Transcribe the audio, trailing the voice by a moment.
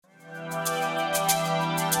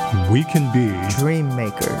We can be dream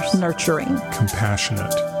makers, nurturing,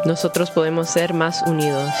 compassionate. Nosotros podemos ser más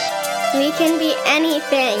unidos. We can be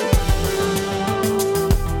anything.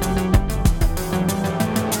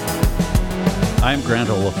 I'm Grant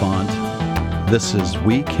Oliphant. This is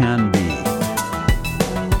We Can Be.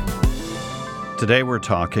 Today we're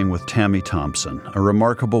talking with Tammy Thompson, a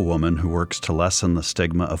remarkable woman who works to lessen the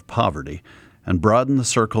stigma of poverty and broaden the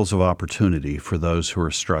circles of opportunity for those who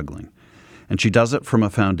are struggling. And she does it from a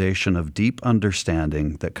foundation of deep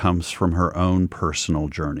understanding that comes from her own personal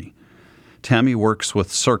journey. Tammy works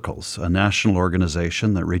with Circles, a national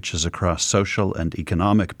organization that reaches across social and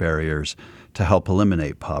economic barriers to help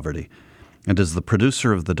eliminate poverty, and is the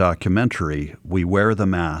producer of the documentary We Wear the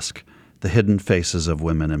Mask, The Hidden Faces of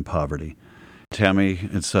Women in Poverty. Tammy,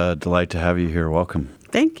 it's a delight to have you here. Welcome.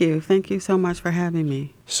 Thank you. Thank you so much for having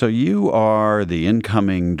me. So you are the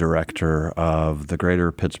incoming director of the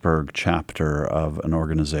Greater Pittsburgh chapter of an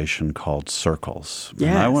organization called Circles. Yes.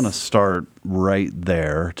 And I want to start right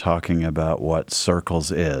there talking about what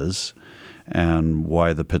Circles is and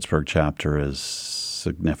why the Pittsburgh chapter is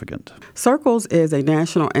significant. Circles is a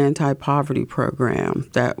national anti-poverty program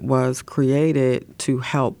that was created to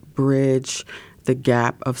help bridge the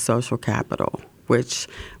gap of social capital, which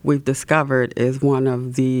we've discovered is one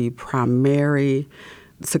of the primary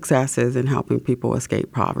successes in helping people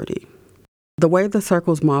escape poverty. The way the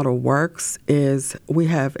Circles model works is we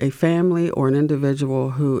have a family or an individual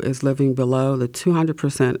who is living below the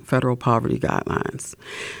 200% federal poverty guidelines.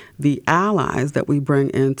 The allies that we bring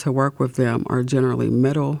in to work with them are generally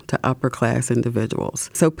middle to upper class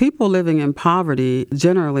individuals. So people living in poverty,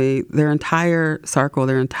 generally, their entire circle,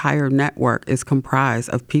 their entire network is comprised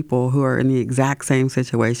of people who are in the exact same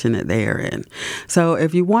situation that they are in. So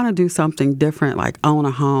if you want to do something different, like own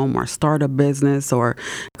a home or start a business or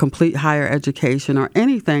complete higher education or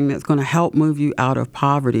anything that's going to help move you out of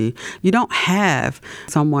poverty, you don't have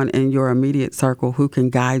someone in your immediate circle who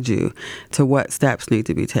can guide you to what steps need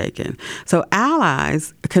to be taken. So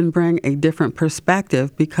allies can bring a different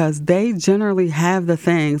perspective because they generally have the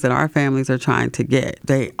things that our families are trying to get.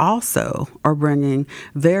 They also are bringing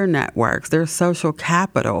their networks, their social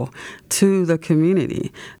capital to the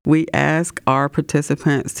community. We ask our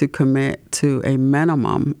participants to commit to a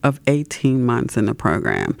minimum of 18 months in the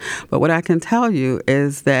program. But what I can tell you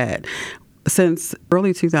is that since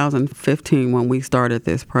early 2015, when we started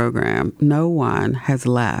this program, no one has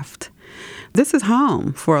left. This is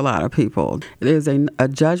home for a lot of people. It is a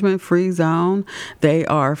judgment-free zone. They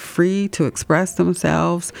are free to express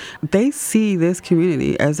themselves. They see this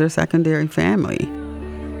community as their secondary family.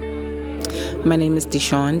 My name is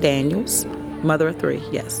Deshawn Daniels, mother of 3,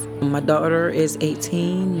 yes. My daughter is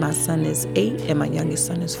 18, my son is 8, and my youngest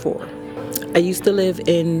son is 4. I used to live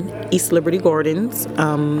in East Liberty Gardens,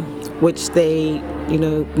 which they,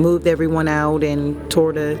 moved everyone out and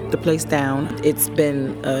tore the place down. It's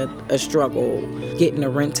been a struggle getting a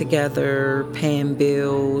rent together, paying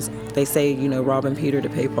bills. They say, robbing Peter to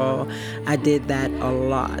pay Paul. I did that a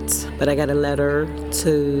lot. But I got a letter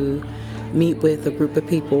to meet with a group of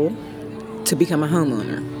people to become a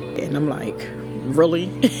homeowner. And I'm like, really?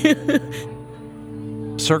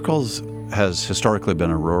 Circles has historically been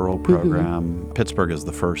a rural program. Mm-hmm. Pittsburgh is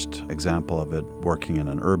the first example of it working in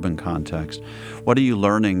an urban context. What are you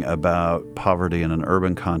learning about poverty in an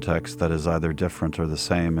urban context that is either different or the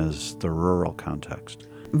same as the rural context?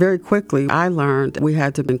 Very quickly, I learned we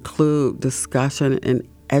had to include discussion and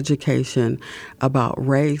education about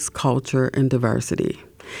race, culture, and diversity,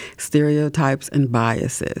 stereotypes and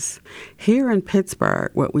biases. Here in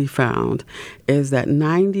Pittsburgh, what we found is that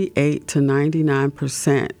 98 to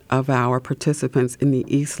 99% of our participants in the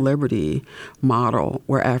East Liberty model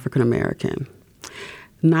were African American.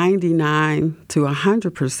 99 to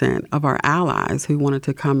 100% of our allies who wanted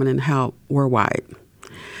to come in and help were white.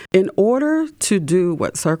 In order to do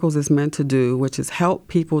what Circles is meant to do, which is help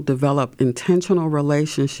people develop intentional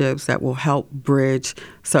relationships that will help bridge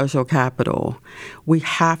social capital, we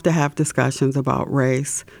have to have discussions about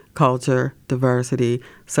race, culture, diversity,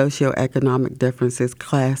 socioeconomic differences,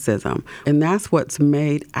 classism. And that's what's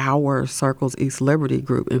made our Circles East Liberty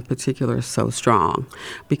group in particular so strong,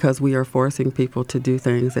 because we are forcing people to do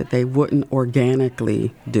things that they wouldn't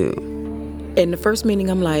organically do. In the first meeting,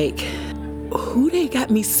 I'm like, who they got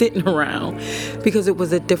me sitting around? Because it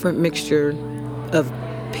was a different mixture of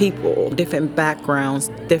people, different backgrounds,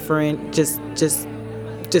 different, just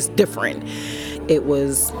different. It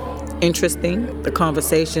was interesting. The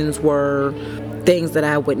conversations were things that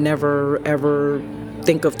I would never, ever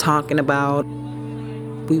think of talking about.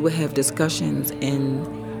 We would have discussions and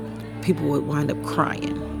people would wind up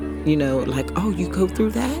crying. Like, oh, you go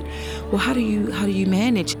through that? Well, how do you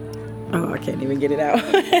manage? Oh, I can't even get it out.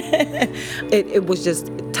 It was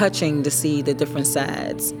just touching to see the different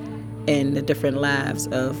sides and the different lives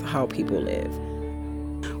of how people live.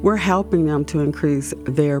 We're helping them to increase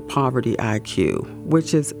their poverty IQ,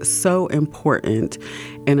 which is so important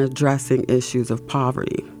in addressing issues of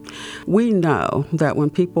poverty. We know that when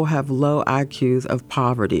people have low IQs of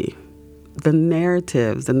poverty, the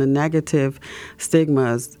narratives and the negative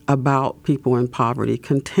stigmas about people in poverty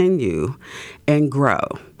continue and grow.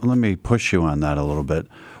 Let me push you on that a little bit.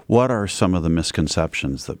 What are some of the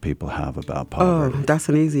misconceptions that people have about poverty? Oh, that's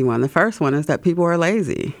an easy one. The first one is that people are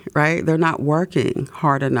lazy, right? They're not working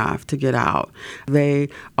hard enough to get out. They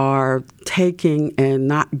are taking and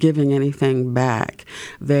not giving anything back.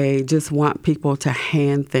 They just want people to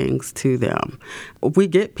hand things to them. We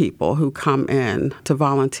get people who come in to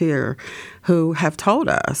volunteer who have told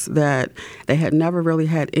us that they had never really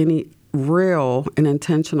had any real and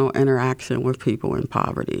intentional interaction with people in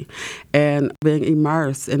poverty. And being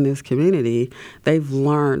immersed in this community, they've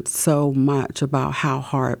learned so much about how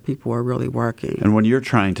hard people are really working. And when you're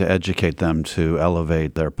trying to educate them to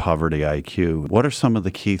elevate their poverty IQ, what are some of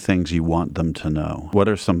the key things you want them to know? What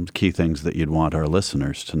are some key things that you'd want our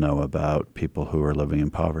listeners to know about people who are living in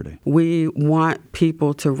poverty? We want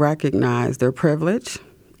people to recognize their privilege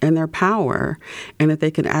and their power, and that they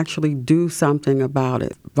can actually do something about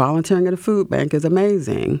it. Volunteering at a food bank is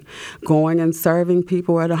amazing. Going and serving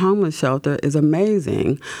people at a homeless shelter is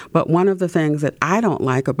amazing. But one of the things that I don't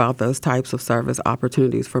like about those types of service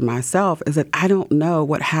opportunities for myself is that I don't know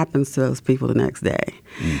what happens to those people the next day.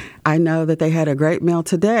 I know that they had a great meal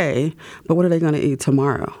today, but what are they going to eat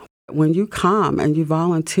tomorrow? When you come and you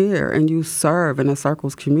volunteer and you serve in a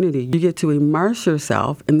Circles community, you get to immerse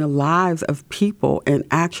yourself in the lives of people and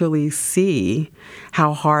actually see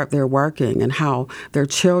how hard they're working and how their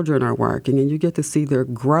children are working, and you get to see their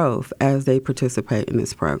growth as they participate in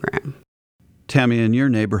this program. Tammy, in your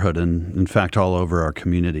neighborhood, and in fact all over our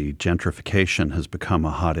community, gentrification has become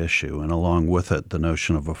a hot issue, and along with it, the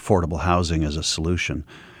notion of affordable housing as a solution.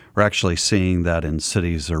 We're actually seeing that in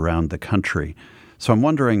cities around the country. So I'm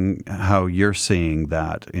wondering how you're seeing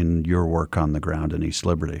that in your work on the ground in East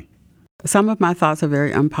Liberty. Some of my thoughts are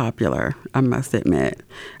very unpopular, I must admit.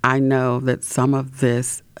 I know that some of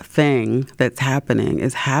this thing that's happening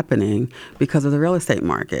is happening because of the real estate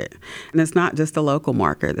market. And it's not just a local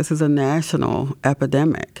market. This is a national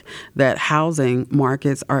epidemic that housing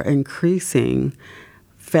markets are increasing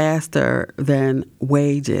faster than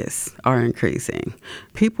wages are increasing.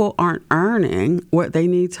 People aren't earning what they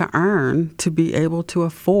need to earn to be able to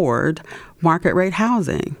afford market rate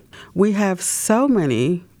housing. We have so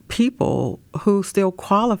many people who still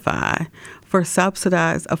qualify for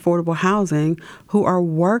subsidized affordable housing who are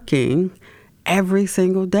working every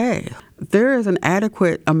single day. There is an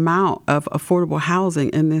adequate amount of affordable housing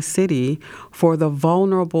in this city for the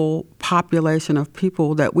vulnerable population of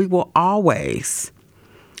people that we will always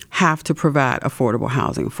have to provide affordable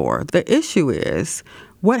housing for. The issue is,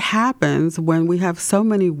 what happens when we have so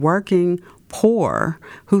many working poor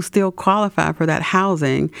who still qualify for that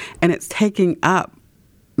housing, and it's taking up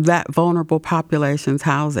that vulnerable population's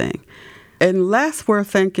housing? Unless we're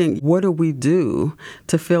thinking, what do we do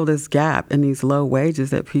to fill this gap in these low wages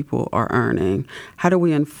that people are earning? How do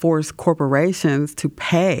we enforce corporations to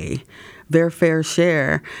pay their fair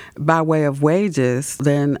share by way of wages?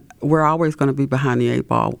 Then we're always going to be behind the eight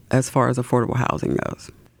ball as far as affordable housing goes.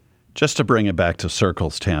 Just to bring it back to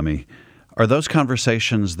Circles, Tammy, are those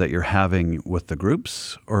conversations that you're having with the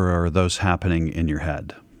groups, or are those happening in your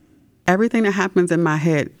head? Everything that happens in my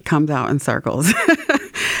head comes out in Circles,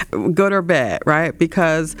 good or bad, right?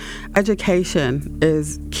 Because education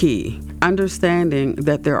is key. Understanding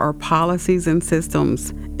that there are policies and systems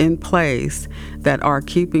in place that are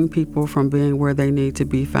keeping people from being where they need to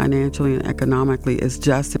be financially and economically is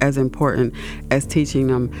just as important as teaching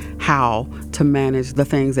them how to manage the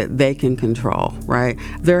things that they can control, right?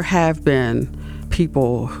 There have been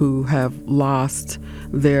people who have lost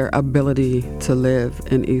their ability to live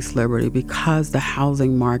in East Liberty because the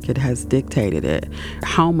housing market has dictated it.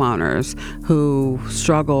 Homeowners who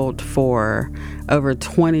struggled for over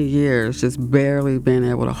 20 years, just barely being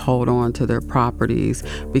able to hold on to their properties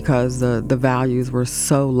because the values were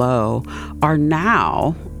so low, are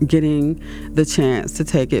now getting the chance to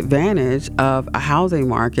take advantage of a housing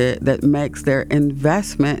market that makes their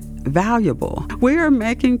investment valuable. We are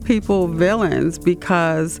making people villains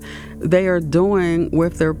because they are doing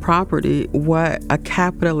with their property what a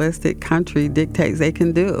capitalistic country dictates they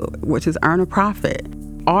can do, which is earn a profit.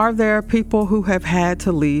 Are there people who have had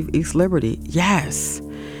to leave East Liberty? Yes.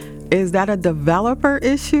 Is that a developer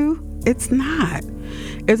issue? It's not.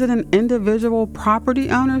 Is it an individual property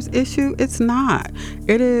owner's issue? It's not.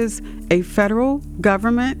 It is a federal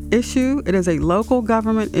government issue. It is a local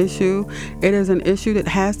government issue. It is an issue that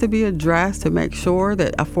has to be addressed to make sure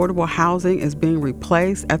that affordable housing is being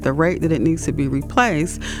replaced at the rate that it needs to be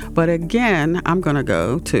replaced. But again, I'm going to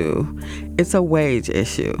go to, it's a wage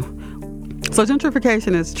issue. So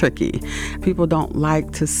gentrification is tricky. People don't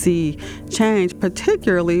like to see change,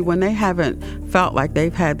 particularly when they haven't felt like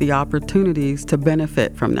they've had the opportunities to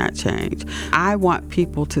benefit from that change. I want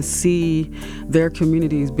people to see their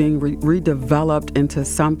communities being redeveloped into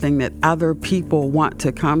something that other people want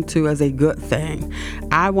to come to as a good thing.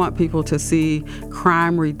 I want people to see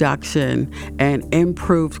crime reduction and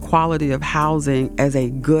improved quality of housing as a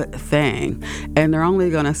good thing. And they're only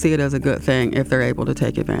going to see it as a good thing if they're able to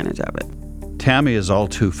take advantage of it. Tammy is all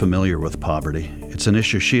too familiar with poverty. It's an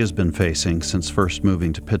issue she has been facing since first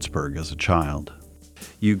moving to Pittsburgh as a child.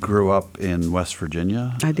 You grew up in West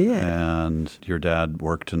Virginia. I did. And your dad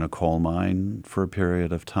worked in a coal mine for a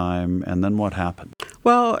period of time. And then what happened?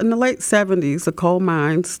 Well, in the late 70s, the coal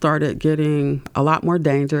mines started getting a lot more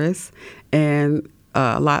dangerous and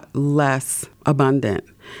a lot less abundant.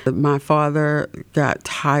 My father got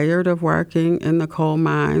tired of working in the coal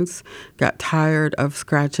mines, got tired of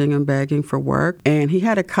scratching and begging for work, and he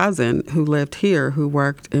had a cousin who lived here who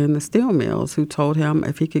worked in the steel mills who told him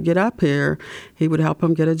if he could get up here, he would help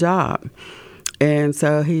him get a job. And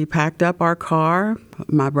so he packed up our car,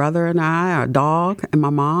 my brother and I, our dog, and my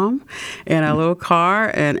mom, in a little car,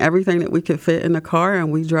 and everything that we could fit in the car,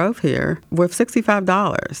 and we drove here with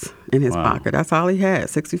 $65 in his pocket. That's all he had,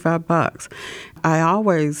 $65. I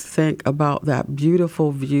always think about that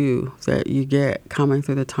beautiful view that you get coming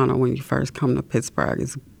through the tunnel when you first come to Pittsburgh.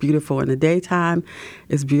 It's beautiful in the daytime.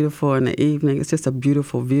 It's beautiful in the evening. It's just a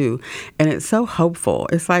beautiful view. And it's so hopeful.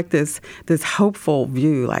 It's like this hopeful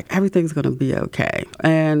view, like everything's going to be okay.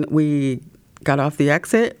 And we got off the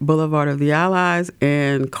exit, Boulevard of the Allies,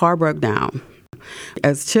 and car broke down.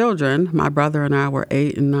 As children, my brother and I were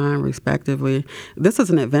 8 and 9 respectively. This is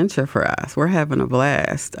an adventure for us. We're having a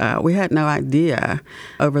blast. We had no idea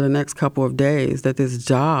over the next couple of days that this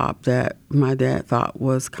job that my dad thought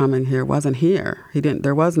was coming here wasn't here.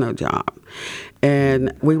 There was no job.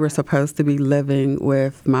 And we were supposed to be living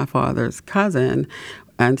with my father's cousin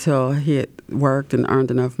until he had worked and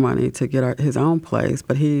earned enough money to get his own place.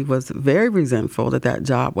 But he was very resentful that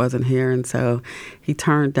job wasn't here, and so he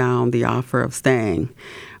turned down the offer of staying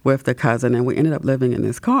with the cousin, and we ended up living in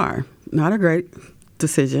this car. Not a great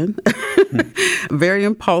decision. Very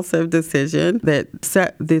impulsive decision that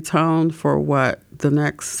set the tone for what the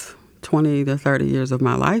next 20 to 30 years of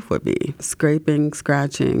my life would be. Scraping,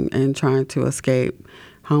 scratching, and trying to escape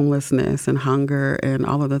homelessness and hunger and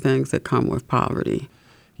all of the things that come with poverty.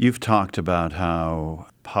 You've talked about how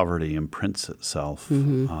poverty imprints itself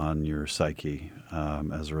on your psyche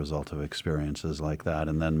as a result of experiences like that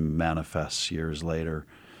and then manifests years later.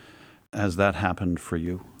 Has that happened for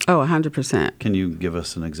you? Oh, 100%. Can you give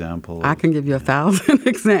us an example? I can give you 1,000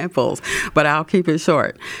 examples, but I'll keep it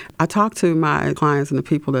short. I talk to my clients and the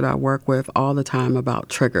people that I work with all the time about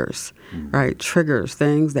triggers, right? Triggers,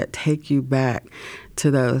 things that take you back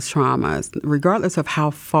to those traumas. Regardless of how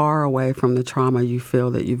far away from the trauma you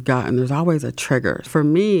feel that you've gotten, there's always a trigger. For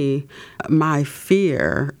me, my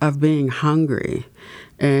fear of being hungry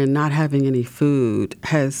and not having any food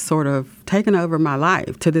has sort of taken over my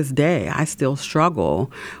life. To this day, I still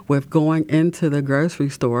struggle with going into the grocery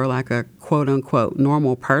store like a quote-unquote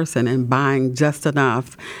normal person and buying just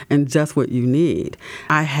enough and just what you need.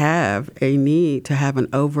 I have a need to have an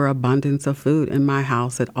overabundance of food in my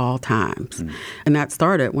house at all times. And that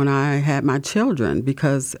started when I had my children,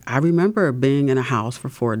 because I remember being in a house for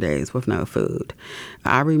 4 days with no food.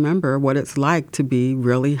 I remember what it's like to be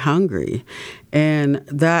really hungry. And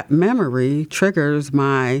that memory triggers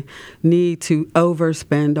my need to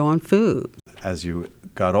overspend on food. As you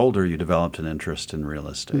got older, you developed an interest in real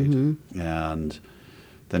estate. And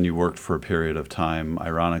then you worked for a period of time,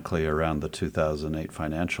 ironically, around the 2008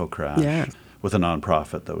 financial crash with a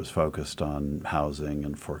nonprofit that was focused on housing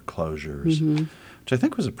and foreclosures, which I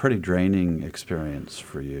think was a pretty draining experience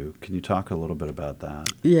for you. Can you talk a little bit about that?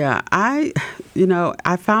 Yeah, I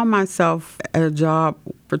found myself at a job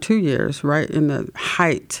for 2 years, right in the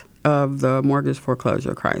height of the mortgage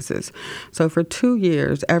foreclosure crisis. So for 2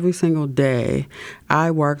 years, every single day,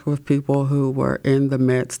 I worked with people who were in the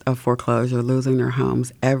midst of foreclosure, losing their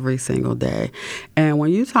homes every single day. And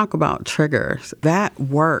when you talk about triggers, that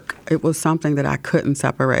work, it was something that I couldn't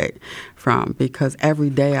separate from, because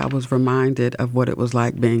every day I was reminded of what it was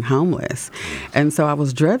like being homeless. And so I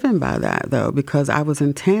was driven by that, though, because I was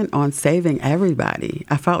intent on saving everybody.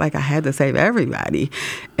 I felt like I had to save everybody,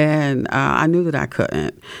 and I knew that I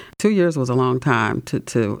couldn't. 2 years was a long time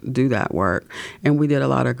to do that work, and we did a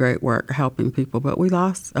lot of great work helping people, but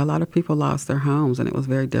a lot of people lost their homes, and it was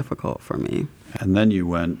very difficult for me. And then you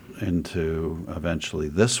went into eventually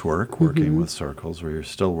this work, working with Circles, where you're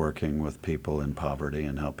still working with people in poverty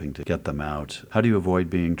and helping to get them out. How do you avoid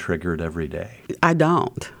being triggered every day? I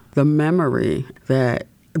don't. The memory that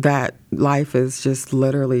life is just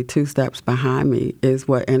literally 2 steps behind me is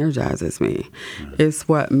what energizes me. It's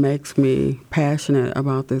what makes me passionate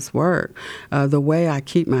about this work. The way I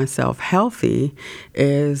keep myself healthy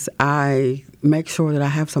is I make sure that I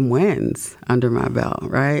have some wins under my belt,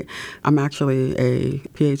 right? I'm actually a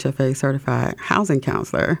PHFA certified housing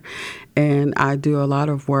counselor, and I do a lot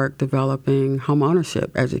of work developing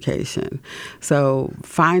homeownership education. So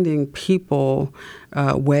finding people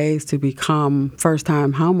ways to become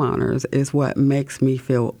first-time homeowners is what makes me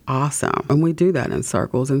feel awesome. And we do that in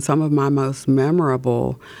Circles. And some of my most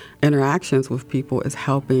memorable interactions with people is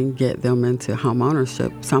helping get them into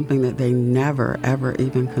homeownership, something that they never, ever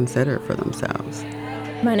even considered for themselves.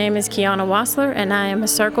 My name is Kiana Wassler, and I am a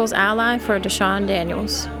Circles ally for Deshaun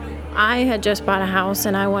Daniels. I had just bought a house,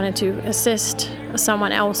 and I wanted to assist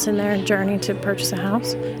someone else in their journey to purchase a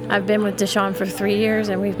house. I've been with Deshaun for 3 years,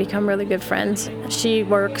 and we've become really good friends. She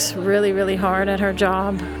works really, really hard at her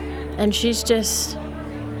job, and she's just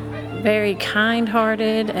very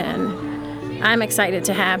kind-hearted, and I'm excited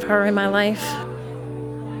to have her in my life.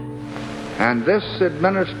 And this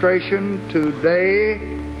administration today,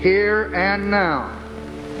 here and now,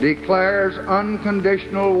 declares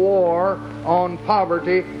unconditional war on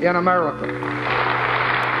poverty in America.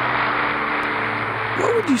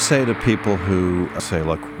 What would you say to people who say,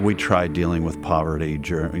 look, we tried dealing with poverty,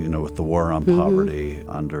 with the war on poverty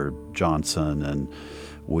under Johnson, and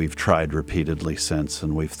we've tried repeatedly since,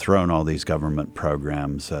 and we've thrown all these government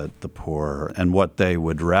programs at the poor, and what they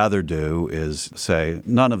would rather do is say,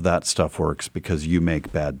 none of that stuff works because you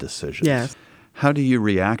make bad decisions. Yes. How do you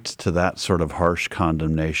react to that sort of harsh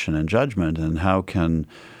condemnation and judgment, and how can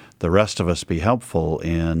the rest of us be helpful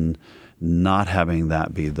in not having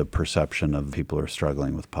that be the perception of people who are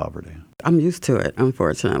struggling with poverty? I'm used to it,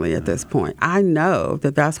 unfortunately, at this point. I know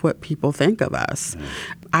that that's what people think of us. Yeah.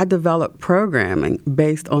 I develop programming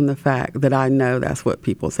based on the fact that I know that's what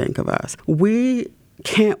people think of us. We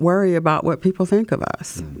can't worry about what people think of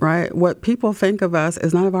us, right? What people think of us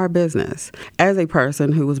is none of our business. As a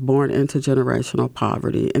person who was born into generational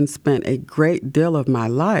poverty and spent a great deal of my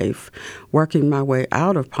life working my way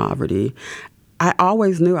out of poverty, I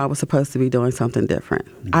always knew I was supposed to be doing something different.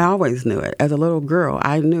 I always knew it. As a little girl,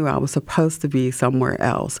 I knew I was supposed to be somewhere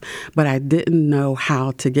else, but I didn't know how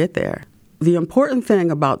to get there. The important thing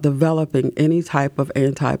about developing any type of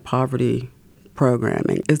anti-poverty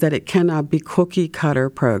programming is that it cannot be cookie-cutter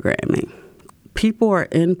programming. People are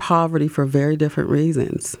in poverty for very different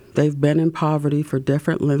reasons. They've been in poverty for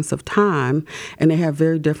different lengths of time, and they have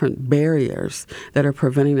very different barriers that are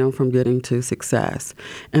preventing them from getting to success.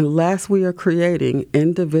 Unless we are creating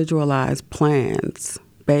individualized plans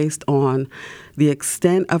based on the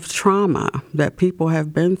extent of trauma that people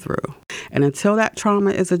have been through, and until that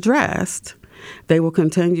trauma is addressed, they will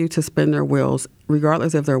continue to spin their wheels,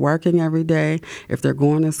 regardless if they're working every day, if they're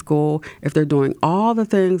going to school, if they're doing all the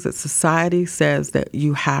things that society says that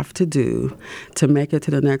you have to do to make it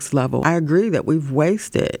to the next level. I agree that we've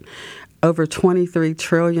wasted over $23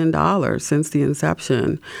 trillion since the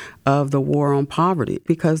inception of the war on poverty,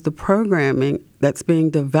 because the programming that's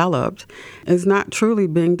being developed is not truly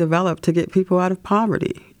being developed to get people out of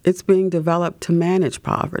poverty. It's being developed to manage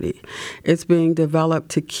poverty. It's being developed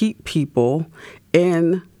to keep people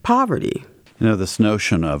in poverty. You know, this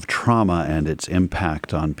notion of trauma and its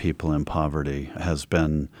impact on people in poverty has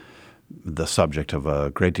been the subject of a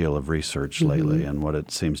great deal of research lately, and what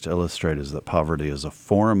it seems to illustrate is that poverty is a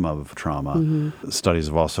form of trauma. Studies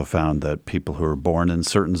have also found that people who are born in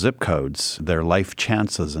certain zip codes, their life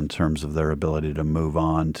chances in terms of their ability to move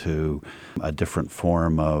on to a different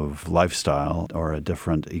form of lifestyle or a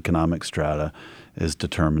different economic strata is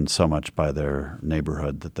determined so much by their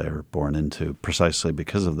neighborhood that they're born into, precisely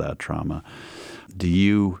because of that trauma. Do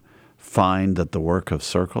you find that the work of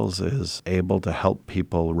Circles is able to help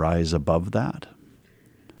people rise above that?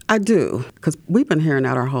 I do, because we've been hearing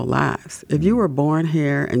that our whole lives. If you were born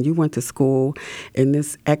here and you went to school in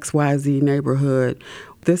this XYZ neighborhood,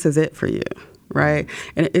 this is it for you, right?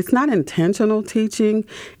 And it's not intentional teaching.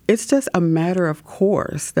 It's just a matter of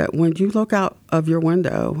course that when you look out of your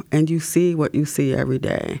window and you see what you see every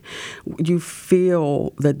day, you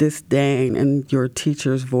feel the disdain in your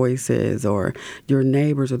teachers' voices or your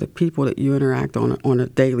neighbors or the people that you interact on a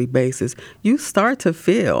daily basis. You start to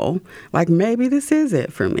feel like maybe this is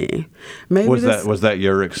it for me. Maybe was that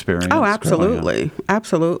your experience? Oh, absolutely.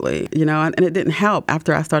 Absolutely. You know, and it didn't help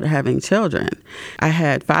after I started having children. I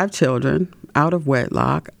had 5 children out of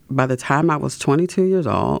wedlock by the time I was 22 years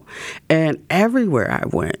old. And everywhere I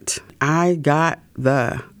went, I got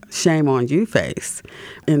the shame on you face.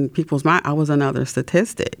 In people's mind, I was another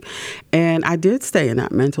statistic. And I did stay in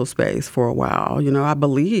that mental space for a while. You know, I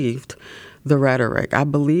believed the rhetoric. I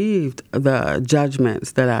believed the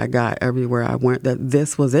judgments that I got everywhere I went, that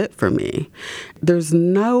this was it for me. There's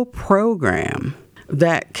no program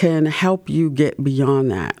that can help you get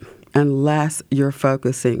beyond that unless you're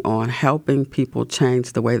focusing on helping people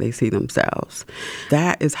change the way they see themselves.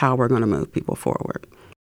 That is how we're going to move people forward.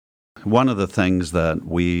 One of the things that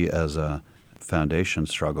we as a foundation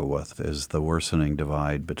struggle with is the worsening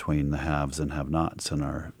divide between the haves and have-nots in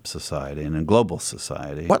our society and in global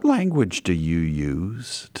society. What language do you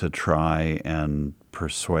use to try and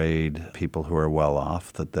persuade people who are well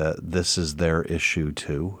off that this is their issue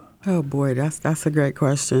too? Oh boy, that's a great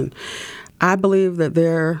question. I believe that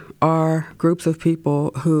there are groups of people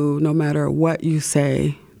who, no matter what you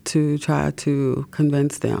say to try to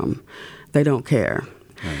convince them, they don't care.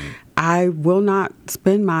 Right. I will not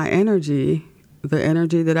spend my energy, the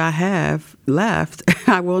energy that I have left,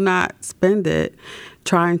 I will not spend it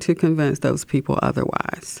trying to convince those people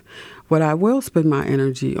otherwise. What I will spend my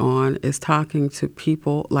energy on is talking to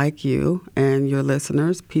people like you and your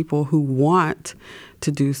listeners, people who want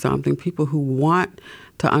to do something, people who want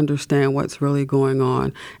to understand what's really going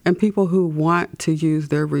on, and people who want to use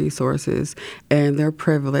their resources and their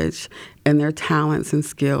privilege and their talents and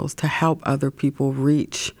skills to help other people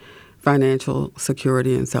reach financial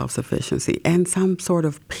security and self-sufficiency and some sort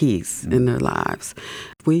of peace in their lives.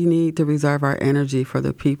 We need to reserve our energy for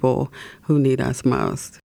the people who need us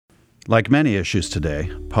most. Like many issues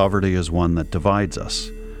today, poverty is one that divides us.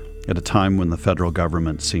 At a time when the federal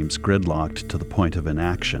government seems gridlocked to the point of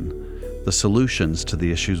inaction, the solutions to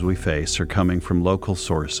the issues we face are coming from local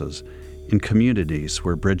sources in communities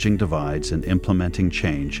where bridging divides and implementing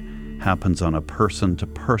change happens on a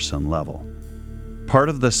person-to-person level. Part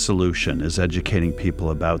of this solution is educating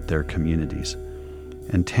people about their communities,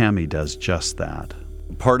 and Tammy does just that.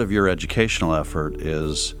 Part of your educational effort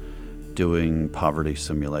is doing poverty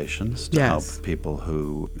simulations to help people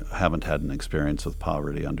who haven't had an experience with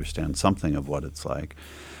poverty understand something of what it's like.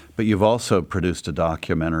 But you've also produced a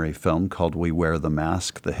documentary film called We Wear the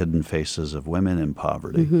Mask, The Hidden Faces of Women in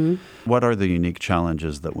Poverty. Mm-hmm. What are the unique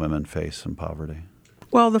challenges that women face in poverty?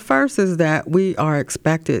 Well, the first is that we are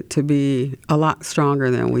expected to be a lot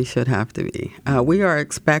stronger than we should have to be. We are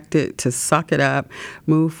expected to suck it up,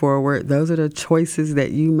 move forward. Those are the choices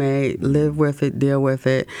that you made. Live with it, deal with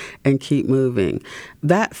it, and keep moving.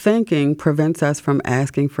 That thinking prevents us from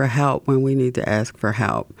asking for help when we need to ask for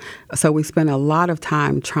help. So we spend a lot of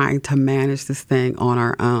time trying to manage this thing on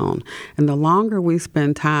our own. And the longer we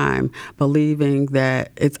spend time believing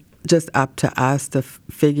that it's just up to us to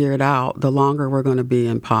figure it out, the longer we're going to be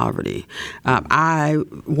in poverty. I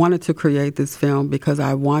wanted to create this film because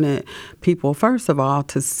I wanted people, first of all,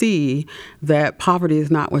 to see that poverty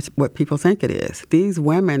is not what people think it is. These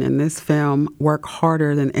women in this film work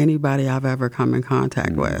harder than anybody I've ever come in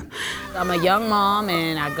contact with. I'm a young mom,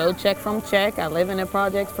 and I go check from check. I live in the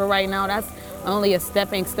projects for right now. That's only a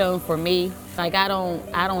stepping stone for me. Like, I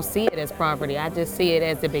don't see it as poverty. I just see it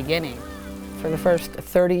as the beginning. For the first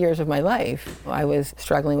 30 years of my life, I was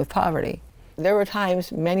struggling with poverty. There were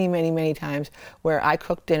times, many, many, many times, where I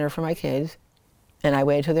cooked dinner for my kids, and I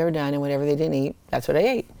waited till they were done, and whatever they didn't eat, that's what I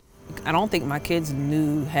ate. I don't think my kids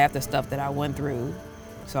knew half the stuff that I went through,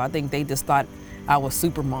 so I think they just thought I was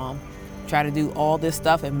super mom. Try to do all this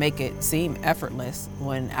stuff and make it seem effortless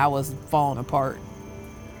when I was falling apart,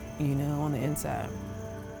 on the inside.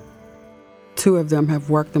 2 of them have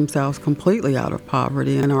worked themselves completely out of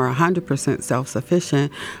poverty and are 100%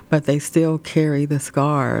 self-sufficient, but they still carry the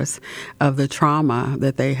scars of the trauma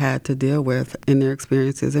that they had to deal with in their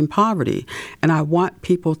experiences in poverty. And I want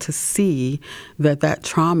people to see that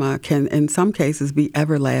trauma can, in some cases, be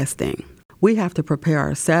everlasting. we have to prepare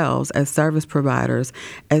ourselves as service providers,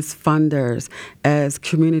 as funders, as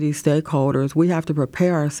community stakeholders. We have to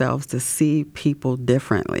prepare ourselves to see people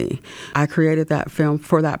differently. I created that film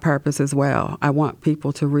for that purpose as well. I want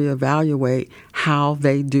people to reevaluate how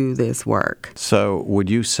they do this work. So would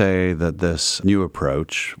you say that this new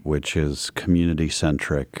approach, which is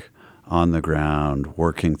community-centric, on the ground,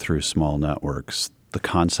 working through small networks, the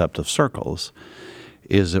concept of circles,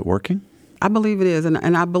 is it working? I believe it is,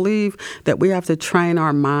 and I believe that we have to train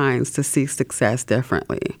our minds to see success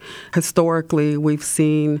differently. Historically, we've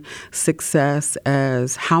seen success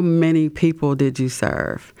as how many people did you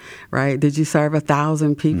serve, right? Did you serve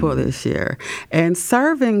 1,000 people this year? And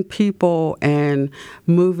serving people and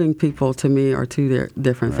moving people to me are two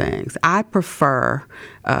different things. I prefer,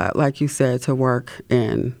 like you said, to work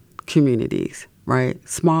in communities, right?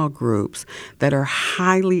 Small groups that are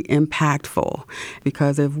highly impactful.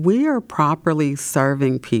 Because if we are properly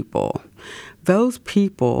serving people, those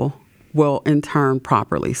people will in turn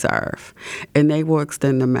properly serve. And they will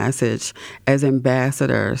extend the message as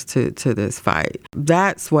ambassadors to this fight.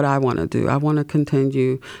 That's what I want to do. I want to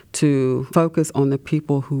continue to focus on the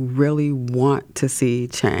people who really want to see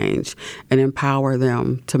change and empower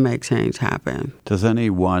them to make change happen. Does any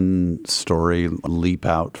one story leap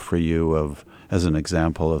out for you as an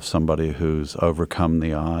example of somebody who's overcome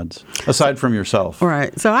the odds, aside from yourself?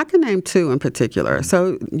 Right. So I can name two in particular.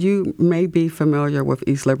 So you may be familiar with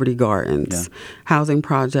East Liberty Gardens, housing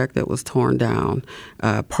project that was torn down,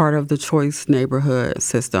 part of the Choice neighborhood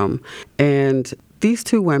system. And these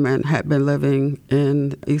two women had been living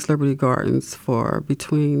in East Liberty Gardens for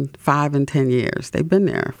between 5 and 10 years. They've been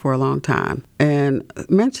there for a long time. And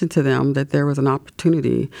mentioned to them that there was an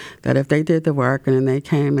opportunity that if they did the work and then they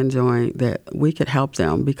came and joined, that we could help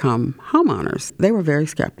them become homeowners. They were very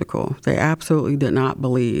skeptical. They absolutely did not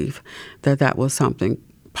believe that that was something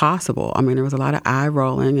possible. I mean, there was a lot of eye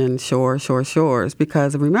rolling and shores,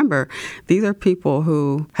 because remember, these are people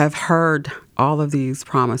who have heard all of these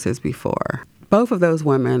promises before. Both of those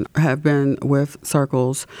women have been with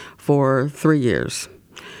Circles for 3 years.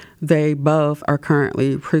 They both are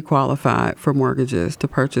currently pre-qualified for mortgages to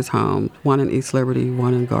purchase homes, one in East Liberty,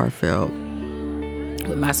 one in Garfield.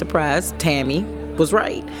 With my surprise, Tammy was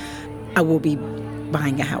right. I will be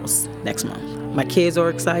buying a house next month. My kids are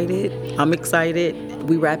excited. I'm excited.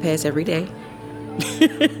 We ride past every day.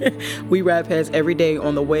 We ride past every day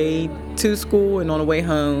on the way to school and on the way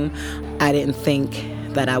home. I didn't think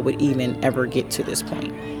that I would even ever get to this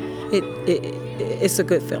point. It's a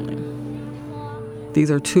good feeling.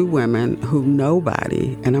 These are two women who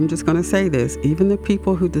nobody, and I'm just going to say this, even the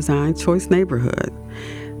people who designed Choice Neighborhood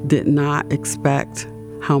did not expect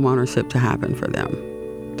homeownership to happen for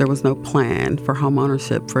them. There was no plan for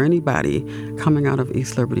homeownership for anybody coming out of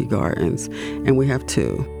East Liberty Gardens, and we have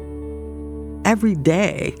two. Every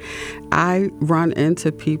day, I run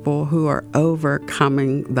into people who are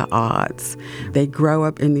overcoming the odds. They grow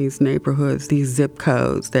up in these neighborhoods, these zip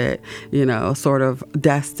codes that, sort of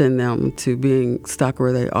destine them to being stuck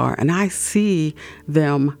where they are. And I see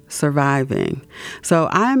them surviving. So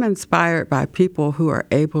I'm inspired by people who are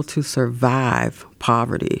able to survive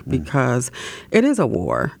poverty because it is a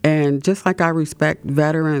war. And just like I respect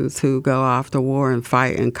veterans who go off to war and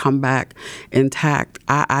fight and come back intact,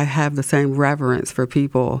 I have the same reverence for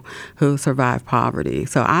people who survive poverty.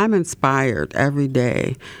 So I'm inspired every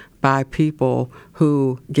day by people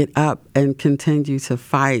who get up and continue to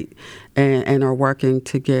fight and are working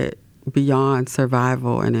to get beyond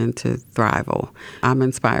survival and into thrival. I'm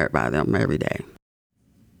inspired by them every day.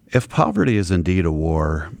 If poverty is indeed a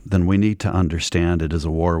war, then we need to understand it as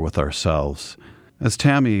a war with ourselves. As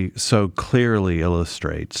Tammy so clearly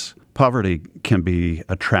illustrates, poverty can be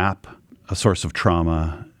a trap, a source of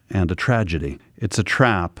trauma, and a tragedy. It's a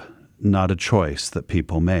trap, not a choice that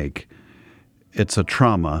people make. It's a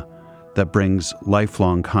trauma that brings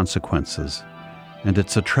lifelong consequences. And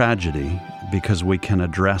it's a tragedy because we can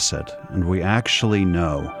address it, and we actually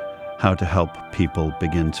know how to help people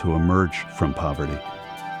begin to emerge from poverty.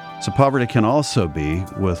 So poverty can also be,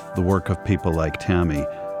 with the work of people like Tammy,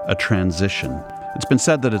 a transition. It's been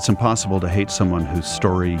said that it's impossible to hate someone whose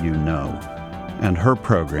story you know. And her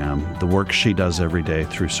program, the work she does every day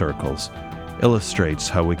through Circles, illustrates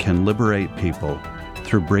how we can liberate people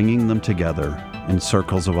through bringing them together in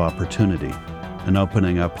circles of opportunity and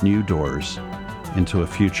opening up new doors into a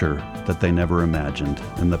future that they never imagined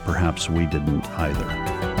and that perhaps we didn't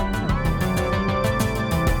either.